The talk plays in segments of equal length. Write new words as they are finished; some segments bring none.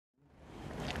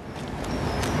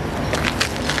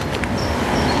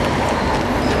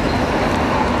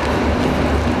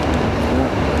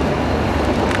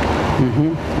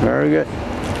Very good.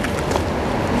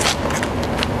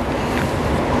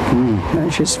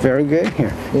 That's just very good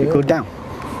here. You go down.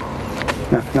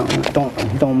 No,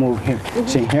 don't move here.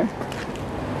 See here?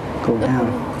 Go down.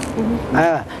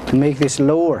 To make this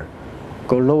lower.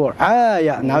 Go lower.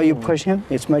 Yeah, now you push him.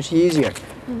 It's much easier.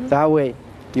 That way,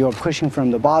 you're pushing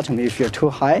from the bottom. If you're too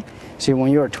high, see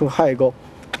when you're too high, go.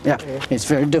 Yeah, it's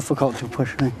very difficult to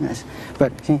push like this.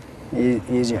 But see,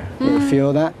 easier. You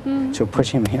feel that? So push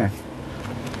him here.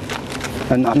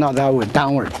 And not that way,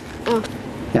 downward.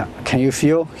 Yeah, can you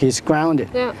feel? He's grounded.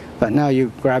 Yeah. But now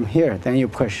you grab here, then you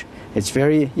push. It's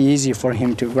very easy for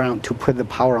him to ground, to put the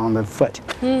power on the foot.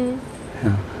 Yeah.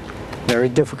 Very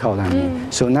difficult, I mean.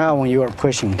 So now when you are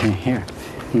pushing here,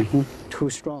 too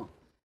strong.